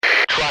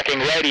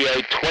Trucking Radio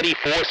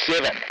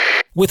 24/7.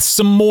 With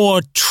some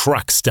more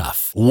truck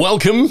stuff.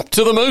 Welcome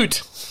to The Moot.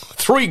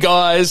 Three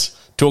guys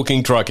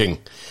talking trucking.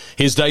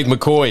 Here's Dave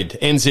McCoy,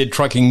 NZ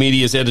Trucking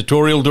Media's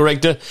editorial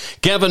director,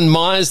 Gavin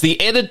Myers,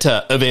 the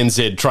editor of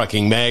NZ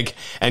Trucking Mag,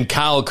 and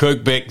Carl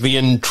Kirkbeck, the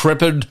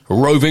intrepid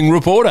roving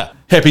reporter.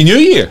 Happy New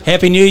Year.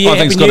 Happy New Year. I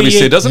think it's got to be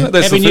said, doesn't it?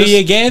 That's Happy the New first.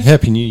 Year, Gav.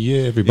 Happy New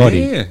Year, everybody.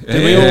 Yeah,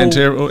 and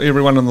to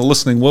everyone in the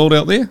listening world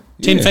out there.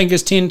 10 Yeah.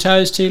 fingers, 10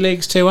 toes, 2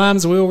 legs, 2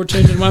 arms, we all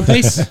returned in one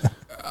piece.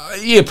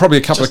 Yeah, probably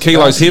a couple of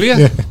kilos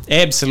heavier.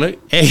 Absolute.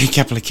 A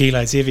couple of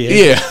kilos heavier.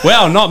 Yeah.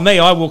 Well, not me.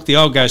 I walked the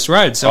Old Ghost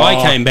Road, so I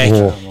came back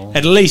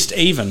at least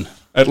even.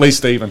 At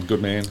least even.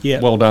 Good man. Yeah.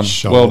 Well done.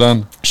 Show well off.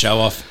 done. Show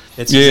off.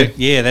 That's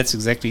Yeah. that's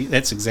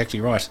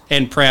exactly right.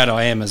 And proud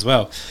I am as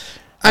well.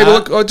 Hey,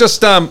 look, I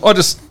just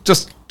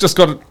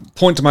got a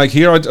point to make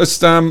here.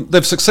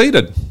 They've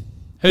succeeded.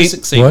 Who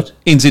succeeded? What?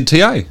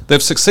 NZTA.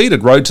 They've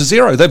succeeded. Road to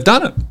zero. They've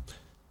done it.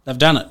 They've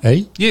done it.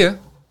 Hey? Yeah.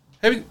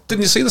 Didn't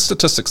you see the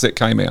statistics that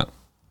came out?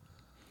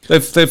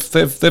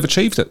 They've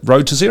achieved it.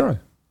 Road to zero.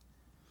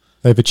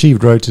 They've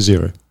achieved road to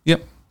zero.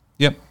 Yep.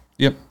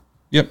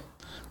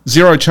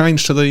 Zero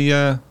change to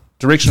the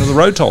direction of the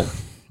road toll.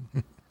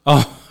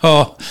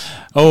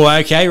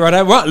 Okay,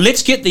 right. Well,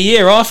 let's get the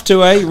year off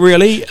to a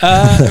really,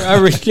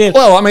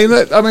 Well,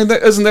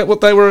 isn't that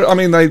what they were? I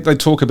mean, they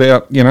talk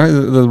about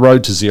the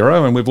road to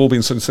zero, and we've all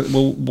been sort of saying,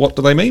 well, what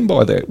do they mean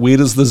by that? Where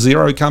does the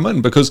zero come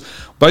in? Because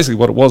basically,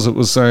 what it was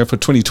for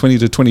 2020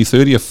 to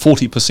 2030, a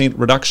 40%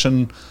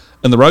 reduction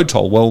in the road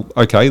toll. Well,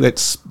 okay,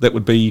 that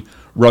would be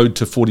road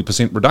to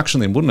 40%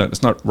 reduction then, wouldn't it?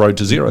 It's not road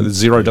to zero. The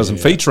zero doesn't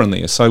feature in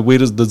there. So where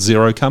does the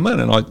zero come in?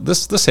 And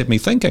this had me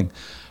thinking.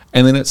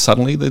 And then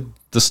suddenly the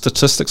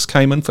statistics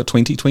came in for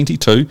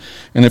 2022.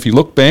 And if you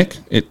look back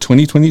at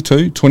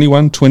 2022,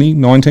 21, 20,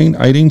 19,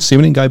 18,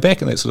 17, go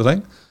back and that sort of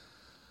thing,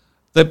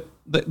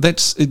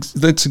 that's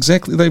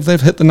exactly,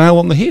 they've hit the nail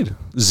on the head.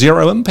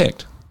 Zero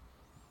impact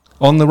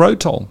on the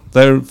road toll.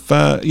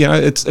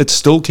 It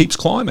still keeps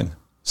climbing.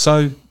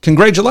 So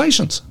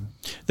congratulations.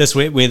 this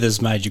wet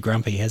weather's made you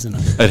grumpy, hasn't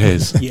it? It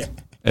has. Yeah.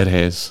 It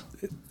has.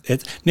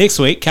 Next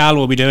week, Carl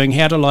will be doing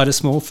how to light a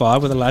small fire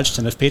with a large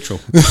tin of petrol.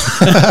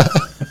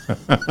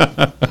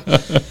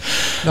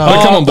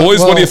 Come on, boys.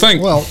 What do you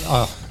think? Well,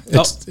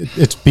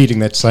 it's beating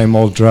that same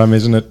old drum,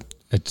 isn't it?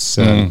 It's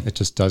it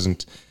just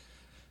doesn't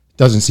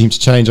seem to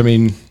change. I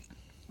mean,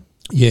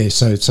 yeah.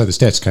 So the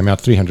stats came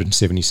out: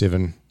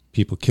 377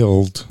 people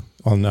killed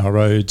on our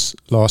roads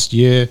last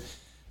year.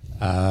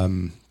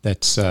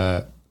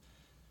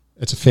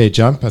 It's a fair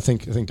jump. I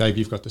think Dave,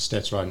 you've got the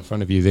stats right in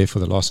front of you there for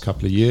the last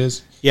couple of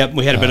years. Yep,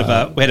 we had a bit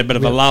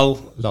of a lull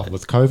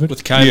with COVID.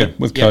 with COVID. Yeah,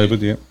 with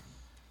COVID, yeah.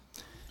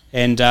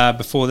 And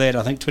before that,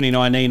 I think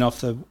 2019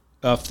 off the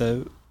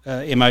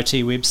MOT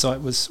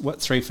website was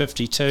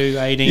 352,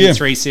 18 Yeah.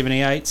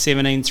 378,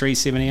 17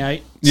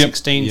 378, Yep.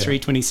 16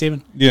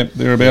 327. Yeah,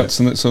 thereabouts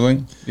and that sort of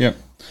thing. Yeah.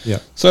 Yeah.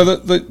 So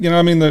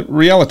the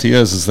reality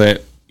is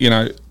that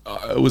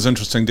it was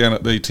interesting down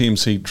at the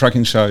TMC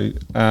trucking show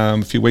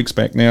a few weeks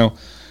back now,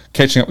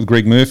 catching up with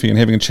Greg Murphy and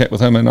having a chat with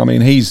him, and I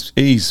mean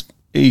he's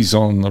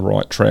on the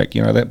right track.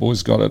 That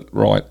boy's got it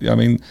right. I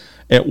mean,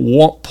 at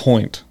what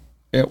point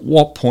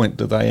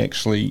do they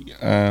actually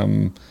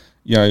come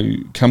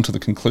to the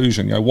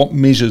conclusion? What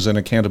measures and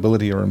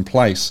accountability are in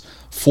place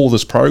for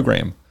this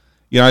program?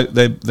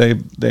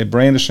 They're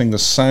brandishing the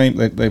same.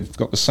 They've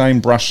got the same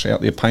brush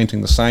out there,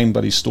 painting the same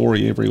bloody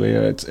story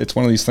everywhere. It's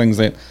one of these things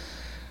that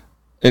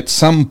at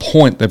some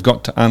point they've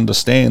got to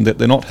understand that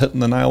they're not hitting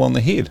the nail on the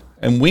head.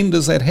 And when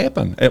does that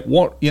happen? At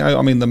what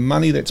the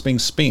money that's being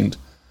spent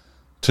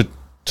to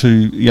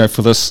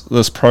for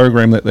this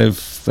program that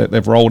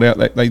they've rolled out,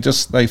 that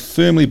they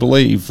firmly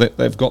believe that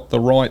they've got the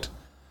right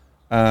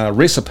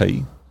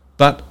recipe,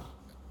 but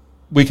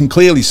we can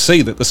clearly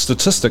see that the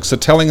statistics are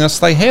telling us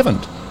they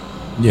haven't.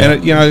 Yeah.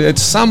 And at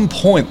some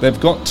point they've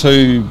got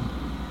to,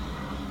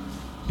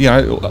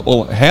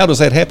 well, how does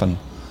that happen?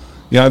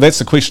 That's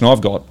the question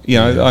I've got.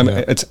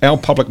 It's our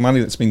public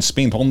money that's been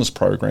spent on this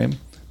program,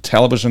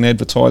 television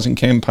advertising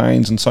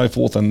campaigns and so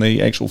forth, and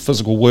the actual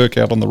physical work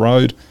out on the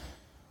road.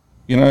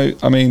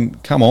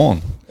 Come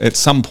on, at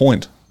some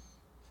point.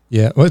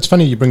 Yeah, well, it's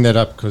funny you bring that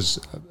up because,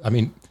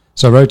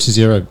 so Road to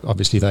Zero,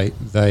 obviously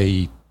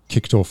they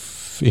kicked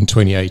off in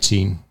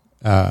 2018,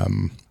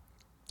 and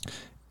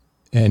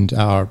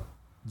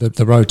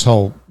the road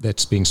toll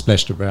that's being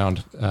splashed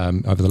around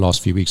over the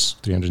last few weeks,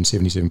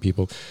 377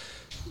 people.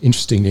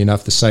 Interestingly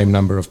enough, the same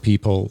number of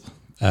people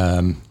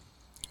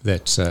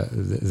that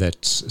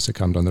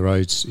succumbed on the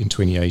roads in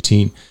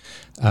 2018.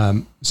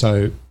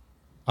 So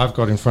I've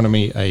got in front of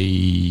me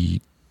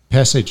a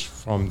passage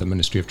from the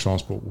Ministry of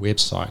Transport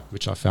website,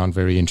 which I found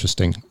very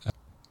interesting.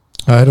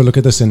 I had a look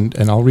at this and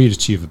I'll read it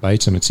to you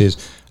verbatim. It says,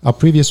 our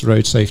previous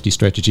road safety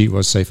strategy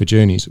was Safer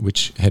Journeys,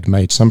 which had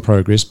made some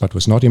progress but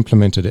was not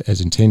implemented as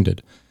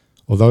intended.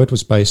 Although it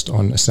was based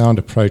on a sound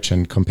approach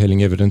and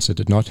compelling evidence, it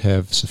did not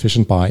have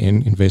sufficient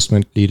buy-in,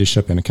 investment,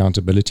 leadership and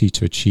accountability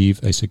to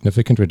achieve a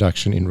significant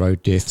reduction in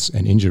road deaths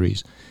and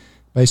injuries.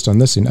 Based on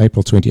this, in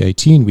April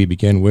 2018, we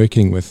began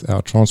working with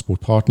our transport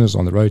partners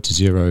on the Road to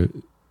Zero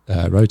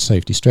road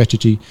safety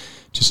strategy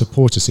to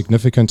support a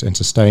significant and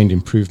sustained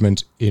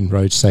improvement in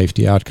road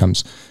safety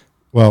outcomes.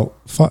 Well,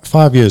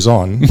 5 years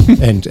on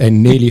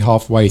and nearly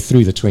halfway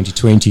through the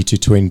 2020 to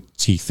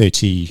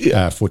 2030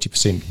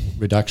 40%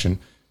 reduction,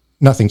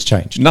 nothing's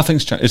changed.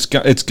 Nothing's changed.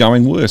 It's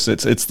going worse.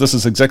 This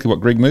is exactly what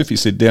Greg Murphy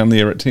said down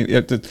there at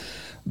 10.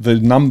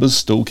 The numbers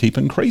still keep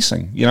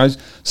increasing,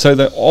 so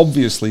they're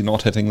obviously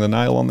not hitting the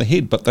nail on the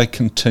head, but they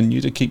continue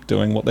to keep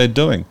doing what they're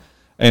doing.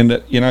 And,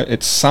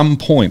 at some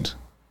point,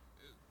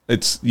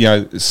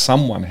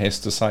 someone has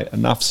to say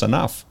enough's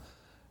enough.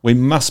 We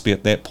must be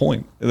at that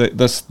point.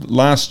 This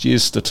last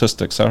year's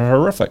statistics are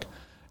horrific.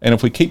 And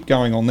if we keep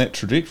going on that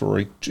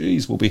trajectory,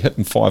 geez, we'll be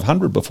hitting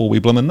 500 before we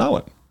blimmin' know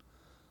it.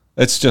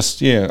 It's just,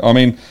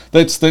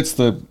 that's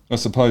the, I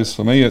suppose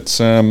for me, it's,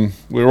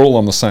 we're all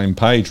on the same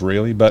page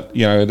really, but,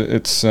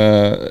 it's,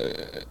 I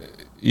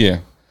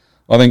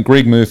think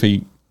Greg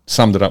Murphy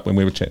summed it up when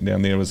we were chatting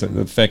down there, was that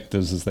the fact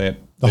is that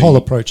the whole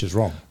approach is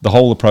wrong. The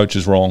whole approach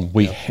is wrong.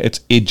 It's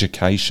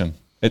education.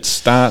 It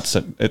starts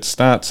at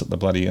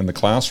the in the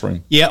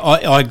classroom. Yeah,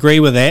 I agree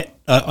with that.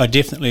 I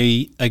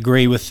definitely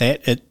agree with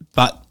that.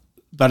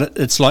 But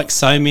it's like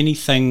so many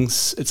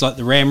things. It's like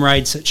the ram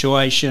raid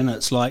situation.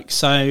 It's like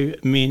so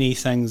many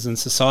things in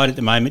society at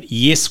the moment.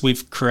 Yes,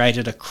 we've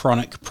created a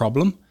chronic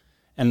problem,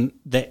 and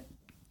that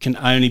can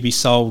only be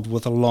solved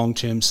with a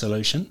long-term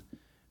solution.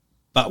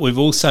 But we've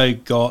also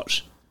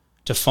got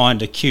to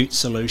find acute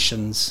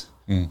solutions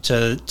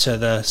to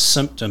the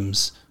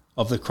symptoms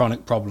of the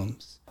chronic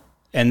problems.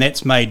 And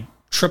that's made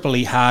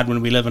triply hard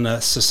when we live in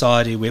a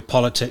society where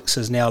politics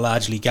is now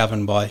largely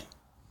governed by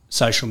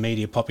social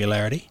media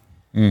popularity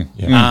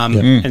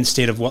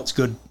instead of what's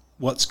good.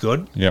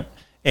 Yep.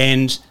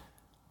 And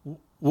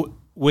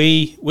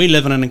we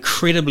live in an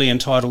incredibly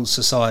entitled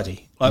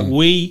society. Like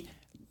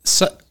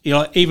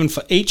even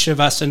for each of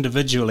us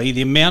individually,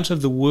 the amount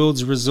of the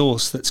world's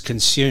resource that's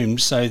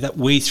consumed so that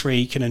we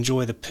three can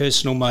enjoy the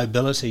personal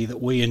mobility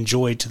that we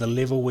enjoy to the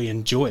level we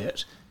enjoy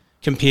it,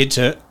 compared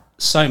to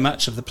so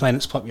much of the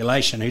planet's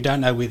population who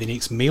don't know where the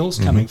next meal's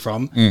coming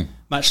from,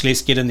 much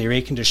less get in their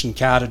air-conditioned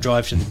car to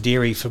drive to the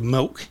dairy for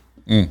milk,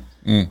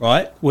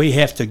 right? We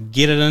have to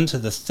get it into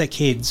the thick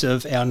heads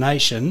of our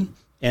nation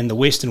and the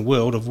Western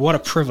world of what a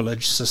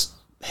privilege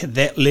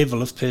that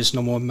level of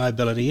personal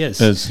mobility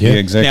is. Yeah,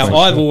 exactly. Now,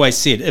 I've always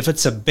said, if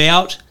it's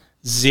about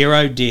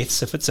zero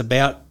deaths, if it's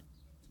about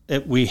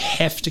it, we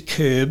have to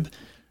curb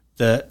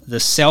the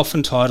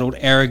self-entitled,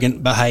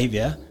 arrogant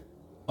behaviour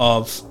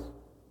of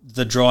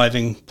the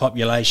driving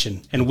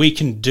population, and we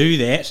can do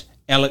that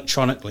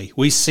electronically.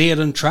 We see it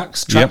in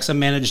trucks. Trucks are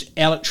managed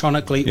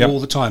electronically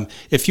all the time.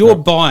 If you're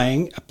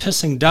buying a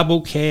pissing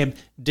double cab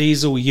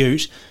diesel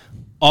ute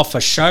off a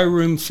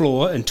showroom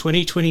floor in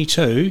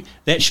 2022,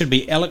 that should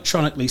be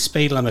electronically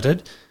speed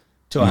limited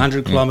to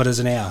 100 kilometres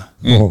an hour.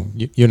 Well,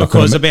 you're not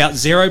because about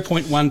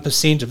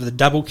 0.1% of the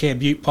double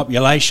cab ute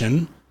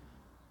population,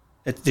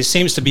 there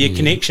seems to be a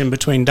connection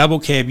between double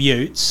cab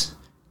utes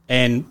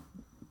and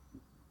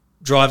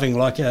driving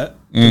like a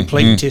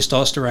complete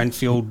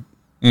testosterone-fueled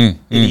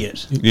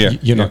idiot.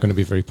 You're not going to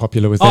be very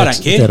popular with that. I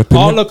don't care.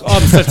 Look,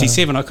 I'm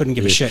 57. I couldn't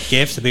give a shit,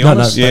 Gav, to be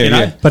honest.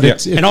 But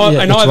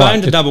I've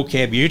owned a double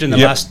cab ute in the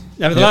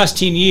last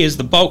 10 years.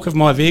 The bulk of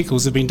my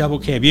vehicles have been double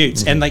cab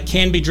utes, and they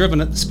can be driven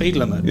at the speed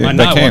limit. I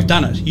know, I've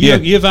done it.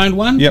 You've owned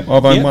one? Yep,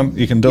 I've owned one.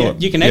 You can do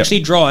it. You can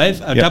actually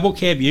drive a double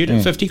cab ute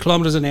at 50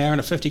 kilometres an hour in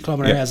a 50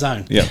 kilometre hour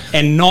zone,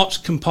 and not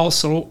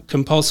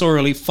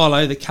compulsorily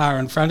follow the car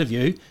in front of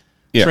you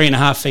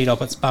 3.5 feet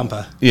up its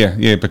bumper.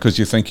 Yeah, because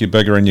you think you're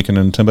bigger and you can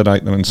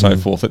intimidate them and so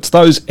forth. It's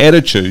those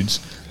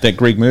attitudes that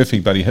Greg Murphy,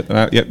 buddy, hit.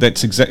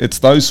 That's it's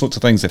those sorts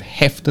of things that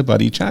have to,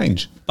 buddy,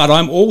 change. But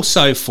I'm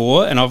also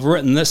for, and I've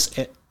written this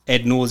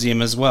ad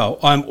nauseum as well,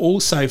 I'm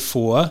also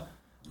for,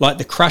 like,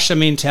 the crusher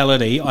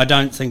mentality I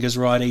don't think is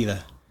right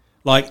either.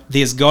 Like,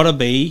 there's got to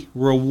be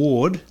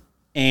reward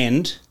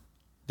and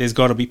there's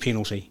got to be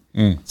penalty.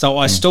 So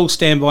I still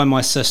stand by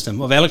my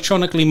system of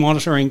electronically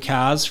monitoring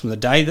cars from the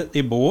day that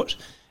they're bought.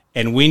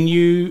 And when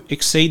you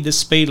exceed the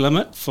speed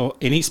limit, for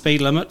any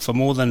speed limit for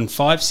more than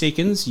 5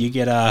 seconds, you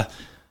get a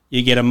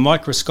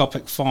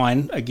microscopic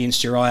fine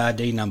against your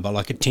IRD number,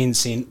 like a 10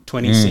 cent,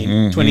 20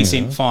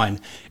 cent fine.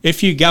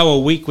 If you go a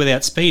week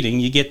without speeding,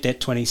 you get that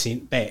 20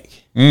 cent back.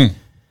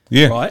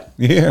 Yeah. Right?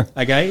 Yeah.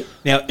 Okay.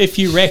 Now, if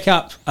you rack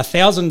up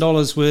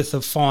 $1,000 worth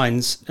of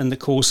fines in the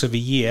course of a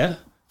year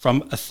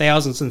from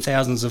thousands and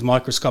thousands of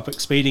microscopic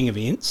speeding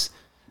events,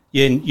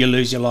 you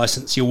lose your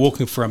license. You're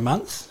walking for a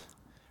month.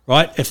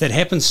 Right? If that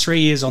happens 3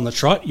 years on the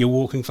trot, you're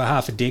walking for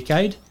half a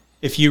decade.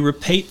 If you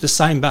repeat the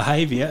same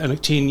behaviour in a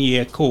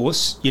 10-year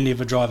course, you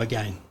never drive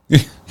again.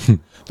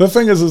 The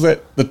thing is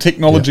that the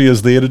technology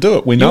is there to do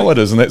it. We know it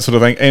is and that sort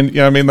of thing. And,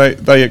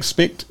 they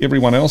expect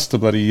everyone else to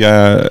bloody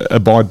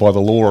abide by the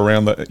law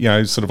around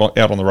the, sort of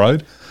out on the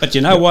road. But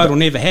you know why it'll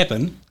never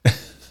happen,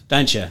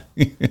 don't you?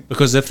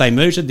 Because if they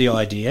mooted the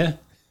idea,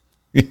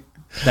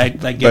 They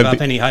give They'd up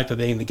be- any hope of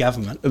being the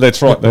government.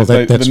 That's right. Well,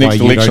 the that's next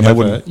why election, they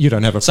wouldn't. you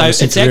don't have a So it's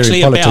parliamentarian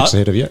actually politics about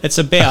ahead of you. it's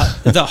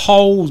about the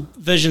whole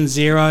Vision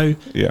Zero.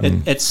 Yeah.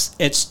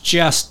 It's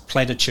just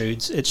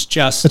platitudes.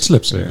 It's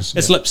lip service.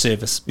 It's lip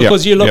service. Yeah,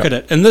 Because you look yeah. at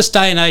it, in this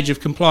day and age of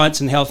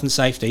compliance and health and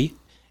safety,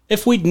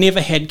 if we'd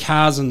never had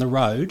cars on the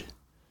road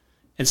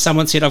and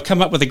someone said, I've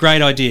come up with a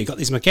great idea, you've got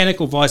these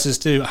mechanical vices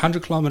to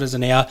 100 kilometres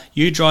an hour,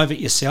 you drive it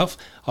yourself,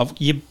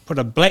 you put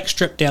a black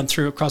strip down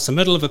through across the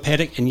middle of a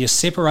paddock and you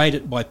separate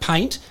it by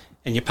paint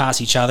and you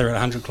pass each other at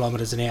 100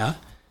 kilometres an hour,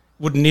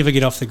 would never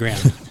get off the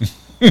ground.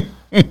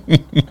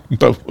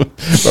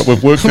 but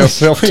we've worked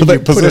ourselves to You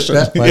that put it position.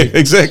 that way. Yeah,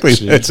 exactly.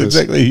 That's Jesus.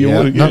 exactly.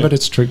 Yeah. No, but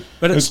it's true.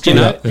 But it's, It's you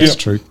true. know, It's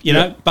true. you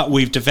know, but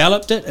we've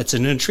developed it. It's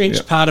an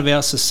entrenched Yeah. part of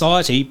our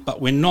society,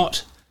 but we're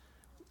not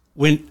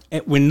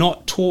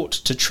taught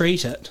to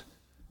treat it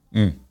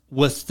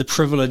with the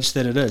privilege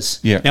that it is.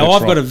 Yeah, now, that's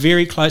I've got right. a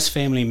very close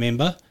family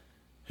member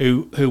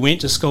who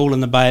went to school in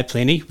the Bay of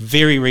Plenty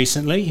very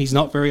recently. He's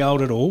not very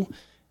old at all.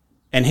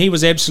 And he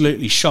was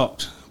absolutely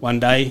shocked one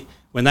day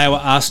when they were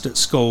asked at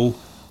school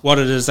what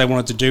it is they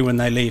wanted to do when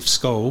they leave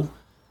school.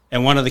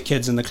 And one of the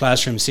kids in the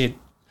classroom said,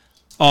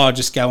 "Oh, I'll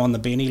just go on the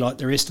Benny like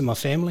the rest of my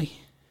family."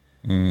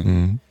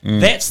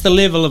 That's the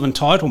level of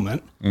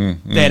entitlement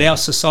that our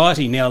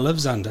society now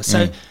lives under.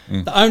 So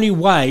the only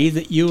way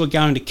that you are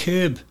going to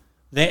curb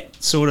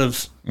that sort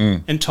of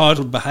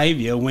entitled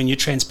behaviour when you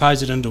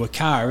transpose it into a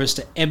car is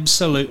to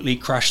absolutely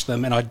crush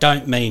them. And I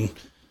don't mean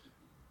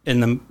in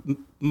the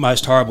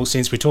most horrible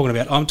sense we're talking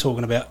about. I'm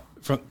talking about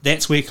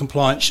that's where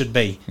compliance should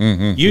be.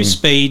 You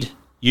speed,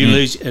 you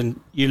lose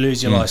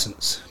your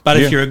licence. But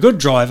Yeah. if you're a good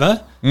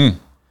driver,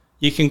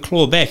 you can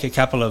claw back a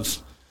couple of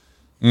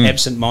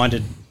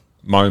absent-minded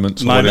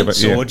moments or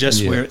moments whatever. or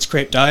just where it's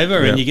crept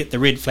over Yeah. and you get the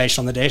red flash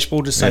on the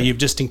dashboard to say Yeah. you've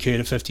just incurred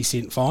a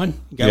 50-cent fine.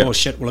 You go, Yeah. oh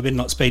shit, well I better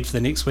not speed for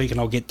the next week and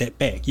I'll get that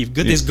back.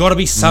 There's got to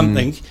be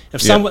something.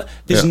 If Yeah. someone,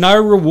 there's Yeah. no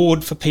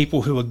reward for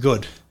people who are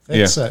good.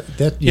 That's,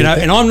 Yeah. You know,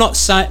 and I'm not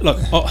saying, look,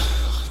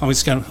 I'm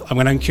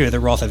going to incur the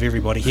wrath of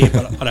everybody here,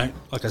 but I don't,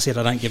 like I said,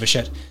 I don't give a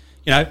shit.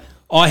 You know,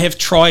 I have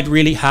tried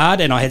really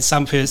hard, and I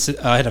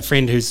had a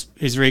friend who's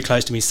very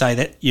close to me say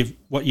that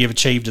what you've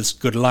achieved is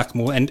good luck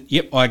more. And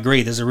yep, I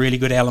agree. There's a really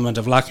good element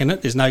of luck in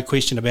it. There's no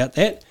question about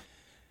that,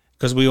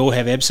 because we all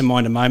have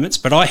absent-minded moments.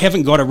 But I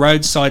haven't got a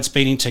roadside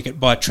speeding ticket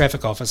by a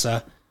traffic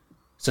officer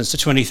since the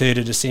 23rd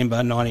of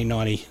December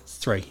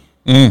 1993.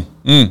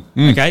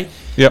 Okay.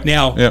 Yep,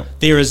 Now yep.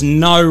 there is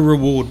no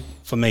reward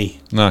for me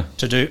No.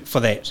 to do for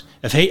that.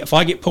 If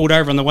I get pulled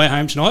over on the way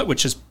home tonight,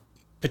 which is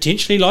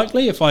potentially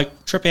likely, if I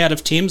trip out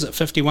of Thames at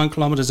 51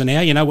 kilometres an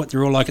hour, you know what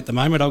they're all like at the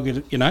moment. I'll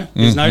get,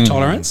 there's no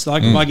tolerance.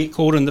 Like if I get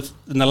caught in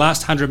the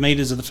last 100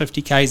 metres of the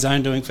 50k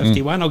zone doing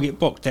 51, I'll get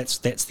booked. That's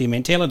their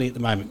mentality at the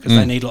moment because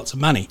they need lots of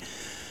money,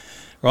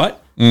 right?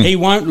 He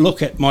won't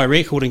look at my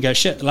record and go,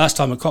 shit, the last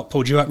time a cop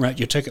pulled you up and wrote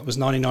your ticket was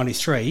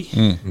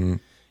 1993.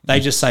 They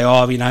just say,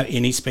 oh,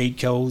 any speed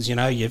kills. You're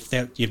now one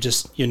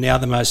of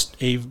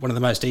the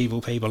most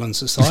evil people in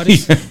society.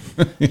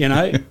 And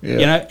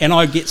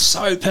I get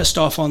so pissed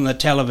off on the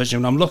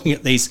television when I'm looking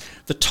at the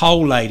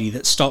toll lady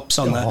that stops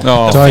on the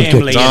don't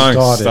family get and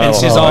started.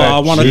 says, oh, I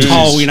want a Jeez.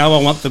 toll. I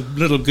want the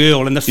little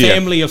girl and the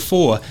family of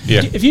four.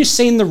 Yeah. Have you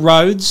seen the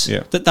roads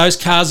Yeah. that those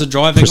cars are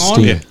driving Pristine.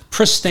 on? Yeah.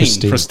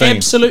 Pristine. Pristine.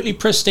 Absolutely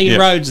pristine Yeah.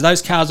 roads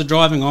those cars are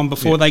driving on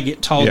before they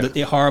get told Yeah. that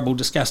they're horrible,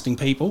 disgusting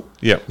people.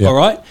 Yeah. All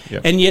right?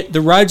 Yeah. And yet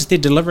the roads they're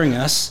delivering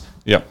us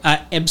Yeah. are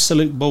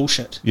absolute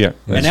bullshit. Yeah.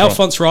 And That's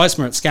Alphonse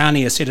Reismer at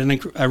Scania said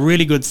a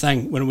really good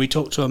thing when we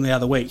talked to him the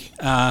other week.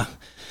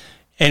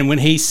 And when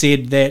he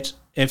said that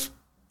if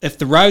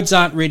the roads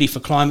aren't ready for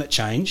climate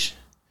change,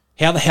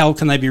 how the hell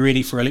can they be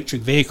ready for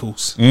electric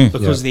vehicles?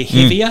 Because they're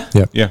heavier,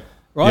 Yeah. Yeah.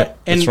 right? Yeah,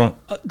 and that's right.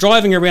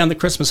 Driving around the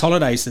Christmas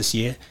holidays this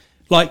year,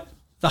 like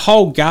the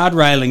whole guard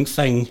railing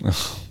thing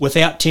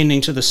without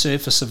tending to the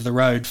surface of the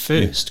road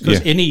first, because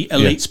Yeah. any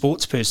elite Yeah.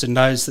 sports person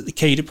knows that the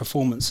key to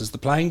performance is the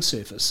playing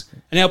surface.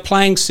 And our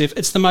playing surface,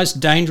 it's the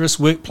most dangerous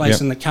workplace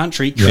Yeah. in the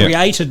country, Yeah.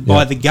 created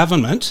by the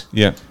government.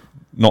 Yeah.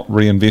 Not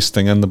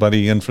reinvesting in the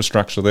bloody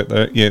infrastructure that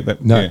No. yeah. And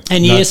No.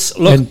 yes,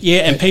 look, And-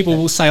 and people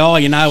will say, oh,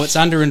 it's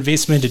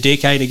underinvestment a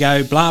decade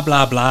ago, blah,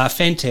 blah, blah,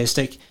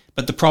 fantastic.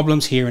 But the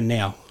problem's here and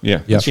now. Yeah.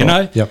 Yeah. That's You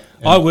right. know, Yep.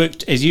 I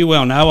worked, as you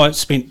well know, I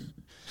spent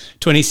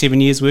 27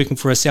 years working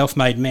for a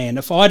self-made man.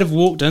 If I'd have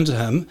walked into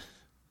him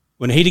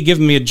when he'd have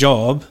given me a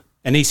job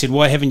and he said,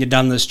 why haven't you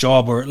done this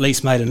job or at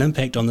least made an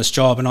impact on this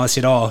job? And I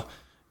said, oh,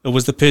 it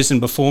was the person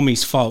before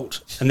me's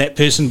fault. And that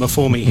person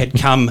before me had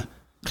come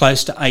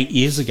close to 8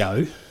 years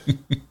ago.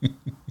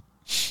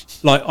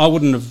 Like, I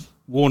wouldn't have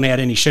worn out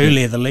any shoe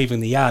leather leaving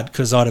the yard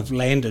because I'd have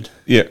landed.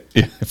 Yeah.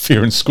 Yeah.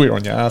 Fair and square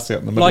on your ass out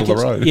in the middle of the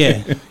road.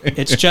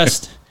 It's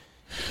just,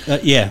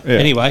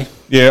 anyway.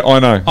 Yeah, I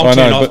know.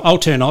 I'll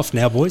turn off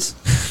now, boys.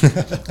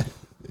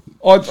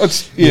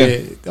 Yeah.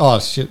 Oh,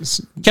 shit.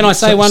 Can I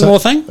say one more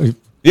thing?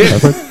 Yeah.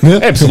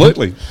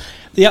 Absolutely.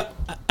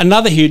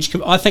 Another huge.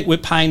 I think we're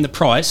paying the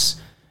price,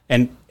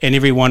 and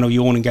everyone will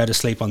yawn and go to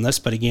sleep on this.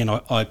 But again,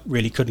 I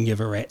really couldn't give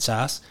a rat's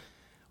ass.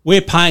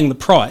 We're paying the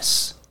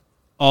price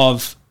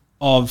of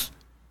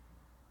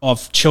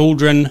of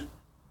children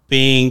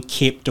being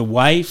kept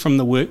away from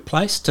the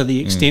workplace to the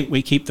extent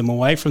we keep them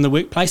away from the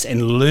workplace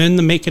and learn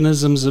the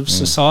mechanisms of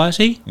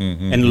society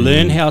and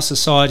learn how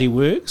society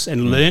works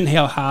and learn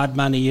how hard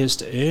money is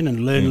to earn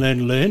and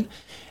learn.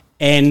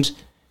 And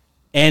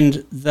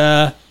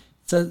the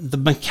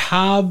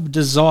macabre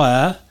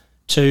desire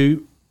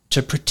to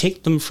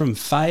protect them from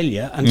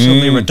failure until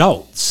they're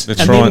adults.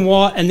 That's and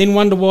right. then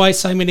wonder why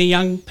so many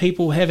young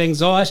people have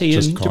anxiety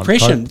Just and can't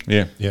depression. cope.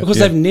 Yeah. Because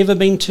they've never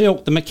been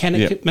taught the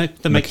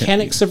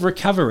mechanics of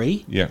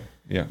recovery. Yeah.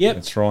 Yep.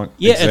 That's right.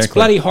 Yeah, Exactly. it's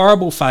bloody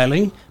horrible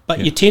failing, but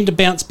you tend to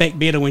bounce back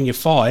better when you're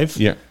 5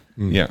 Yeah.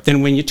 Yeah.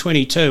 than when you're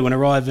 22 and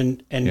arrive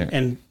and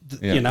the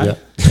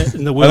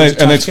world.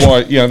 And that's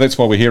why that's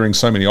why we're hearing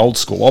so many old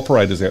school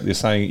operators out there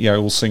saying,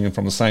 all singing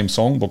from the same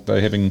songbook. They're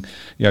having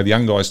the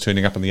young guys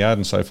turning up in the yard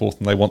and so forth,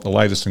 and they want the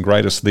latest and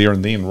greatest there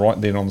and then, right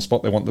then on the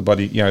spot. They want the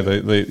bloody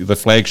the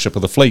flagship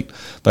of the fleet.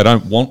 They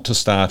don't want to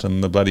start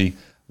in the bloody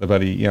sort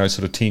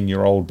of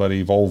 10-year-old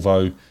bloody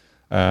Volvo.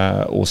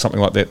 Or something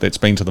like that that's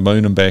been to the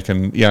moon and back,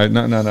 and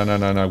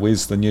no.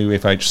 Where's the new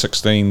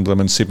FH16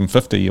 Blimmin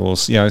 750? Or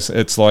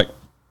it's like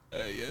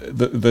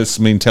this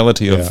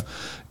mentality of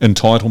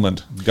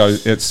entitlement.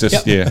 It's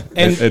just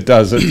it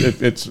does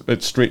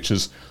it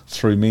stretches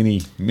through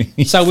many.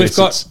 So we've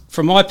facets. got,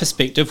 from my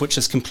perspective, which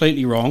is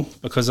completely wrong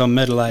because I'm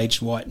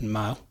middle-aged, white and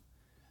male.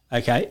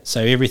 Okay,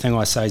 so everything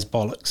I say is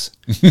bollocks,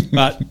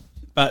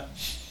 but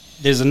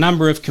there's a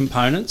number of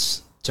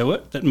components to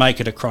it that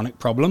make it a chronic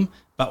problem.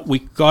 But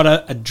we've got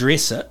to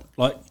address it.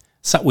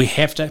 So we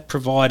have to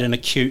provide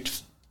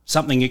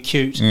something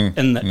acute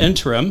in the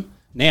interim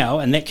now,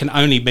 and that can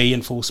only be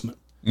enforcement.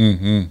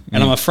 And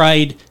I'm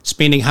afraid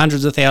spending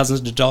hundreds of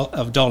thousands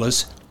of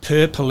dollars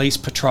per police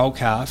patrol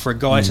car for a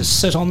guy to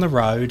sit on the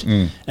road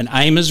and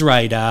aim his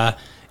radar,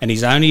 and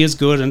he's only as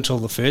good until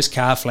the first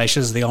car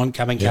flashes the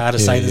oncoming car to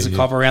say there's a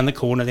cop around the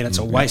corner, then it's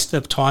a waste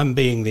of time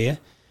being there,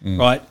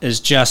 right, is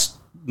just...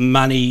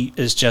 Money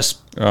is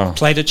just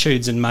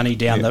platitudes and money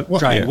down the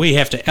drain. We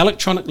have to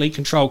electronically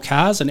control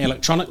cars and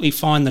electronically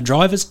fine the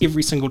drivers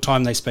every single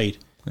time they speed.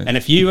 And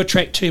if you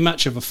attract too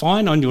much of a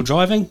fine on your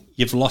driving,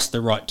 you've lost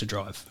the right to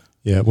drive.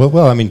 Yeah,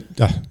 well, I mean,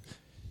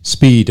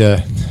 speed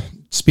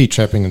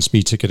trapping and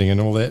speed ticketing and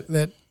all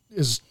that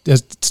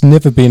it's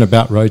never been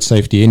about road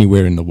safety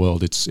anywhere in the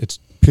world. It's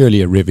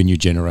purely a revenue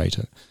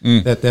generator.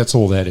 That's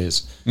all that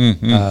is.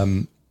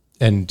 And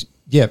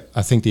yeah,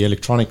 I think the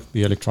electronic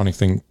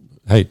thing.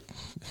 Hey,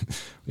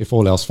 if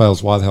all else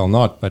fails, why the hell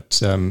not? But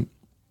I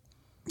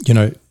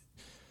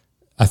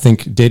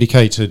think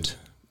dedicated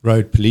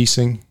road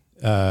policing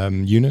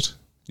unit.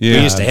 We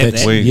used to have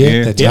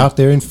that. That's out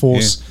there in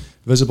force,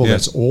 visible.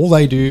 That's all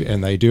they do,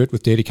 and they do it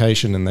with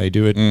dedication, and they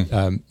do it.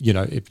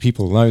 If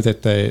people know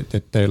that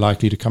they're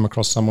likely to come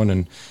across someone,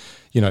 and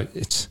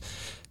it's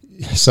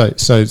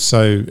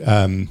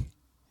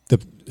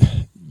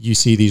you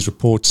see these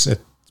reports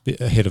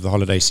ahead of the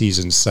holiday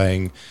season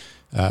saying,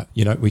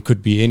 we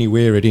could be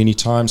anywhere at any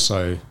time,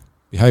 so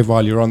behave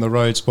while you're on the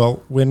roads.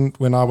 Well,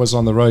 when I was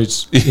on the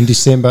roads in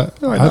December,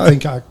 I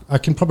think I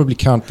can probably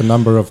count the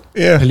number of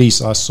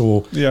police I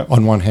saw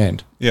on one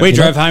hand. Yeah. We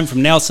drove home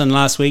from Nelson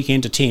last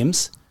weekend to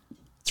Thames.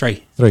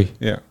 Three.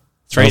 Yeah.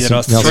 Three.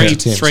 Yeah.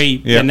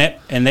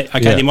 And that.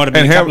 Okay, there might have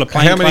been a couple of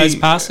plainclothes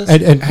passes.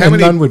 And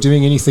none were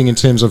doing anything in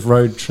terms of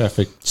road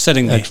traffic.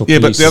 Sitting there. Yeah,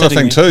 but the other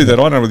thing too that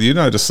I don't know whether you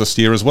noticed this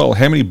year as well,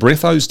 how many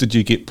breathos did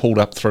you get pulled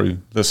up through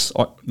this?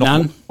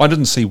 None. I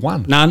didn't see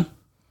one. None.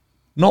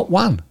 Not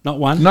one. Not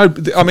one. No,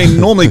 I mean,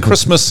 normally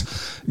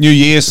Christmas, New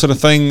Year sort of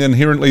thing,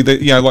 inherently,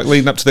 like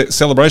leading up to that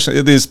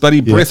celebration, there's bloody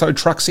breatho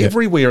trucks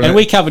everywhere. And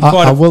we covered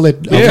quite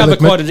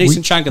a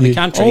decent chunk of the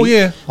country. Oh,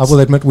 yeah. I will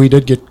admit we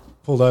did get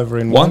pulled over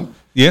in one.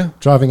 Yeah.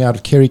 Driving out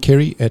of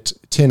Kerry at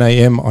 10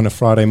 a.m. on a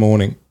Friday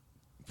morning,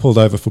 pulled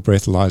over for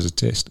breathalyzer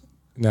test.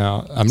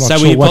 Now, I'm not sure.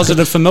 So were you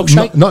positive for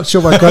milkshake? Not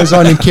sure what goes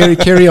on in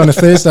Kerry on a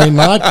Thursday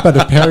night, but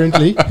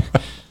apparently...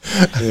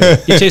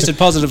 You tested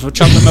positive for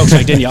chocolate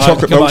milkshake, didn't you?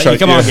 Chocolate milkshake.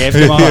 Come on, Gav.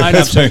 Come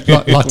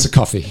on. Lots of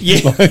coffee.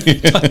 Yeah,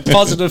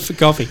 positive for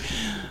coffee.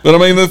 But I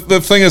mean,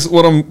 the thing is,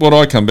 what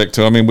I come back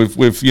to. I mean, we've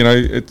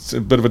it's a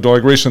bit of a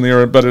digression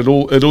there, but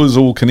it is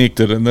all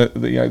connected. And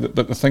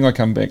but the thing I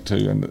come back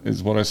to, and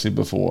is what I said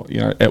before.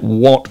 At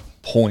what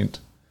point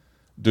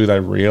do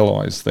they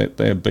realise that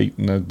they're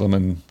beating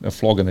a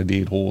flogging a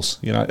dead horse?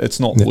 It's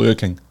not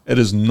working. It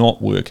is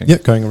not working. Yeah,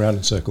 going around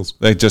in circles.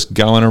 They're just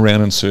going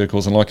around in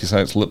circles, and like you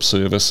say, it's lip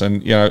service.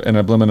 And in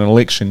a blimmin'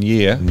 election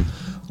year,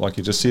 like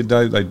you just said,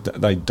 Dave,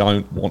 they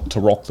don't want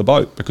to rock the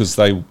boat because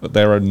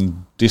they're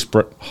in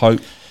desperate hope.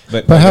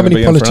 But how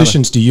many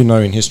politicians do you know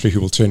in history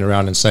who will turn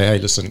around and say, "Hey,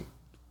 listen,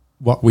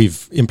 what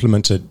we've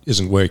implemented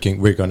isn't working.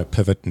 We're going to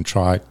pivot and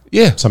try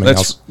something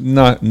else."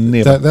 No,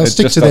 never. They'll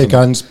stick to their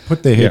guns,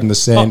 put their head in the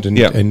sand,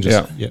 and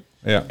just.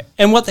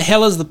 And what the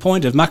hell is the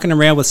point of mucking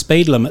around with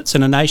speed limits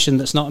in a nation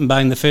that's not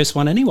obeying the first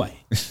one anyway?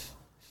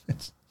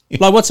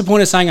 Like, what's the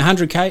point of saying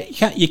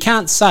 100k? You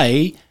can't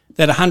say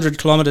that 100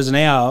 kilometres an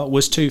hour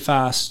was too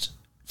fast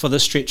for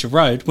this stretch of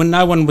road when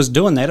no one was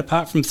doing that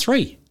apart from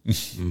 3.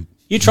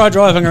 You try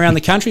driving around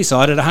the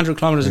countryside at 100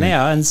 kilometres an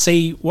hour and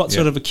see what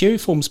sort of a queue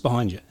forms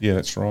behind you. Yeah,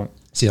 that's right.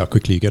 See how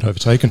quickly you get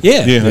overtaken.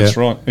 Yeah. Yeah, that's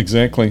right.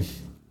 Exactly.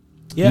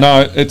 Yeah.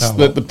 No, it's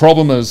the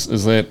problem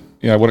is that,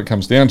 you know, what it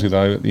comes down to,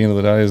 though, at the end of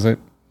the day, is that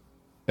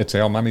it's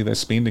our money they're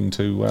spending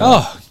to.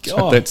 Oh,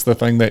 God. That's the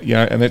thing that, you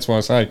know, and that's why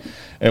I say,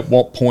 at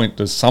what point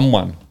does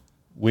someone,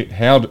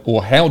 how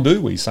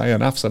do we say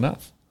enough's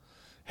enough?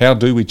 How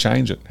do we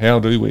change it? How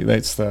do we?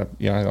 That's the,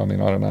 you know, I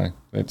mean, I don't know.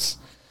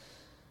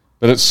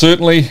 But it's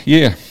certainly,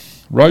 yeah,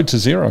 road to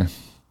zero.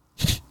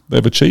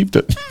 They've achieved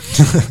it.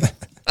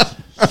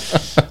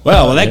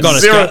 Well, that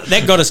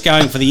got us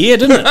going for the year,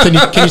 didn't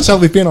it? Can you tell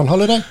we've been on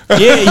holiday?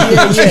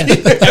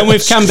 Yeah. And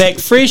we've come back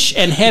fresh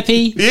and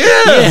happy.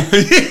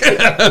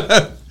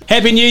 Yeah.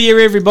 Happy New Year,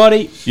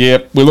 everybody. Yeah,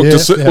 we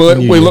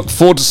look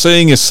forward to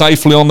seeing you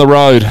safely on the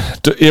road.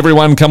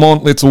 Everyone, come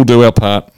on, let's all do our part.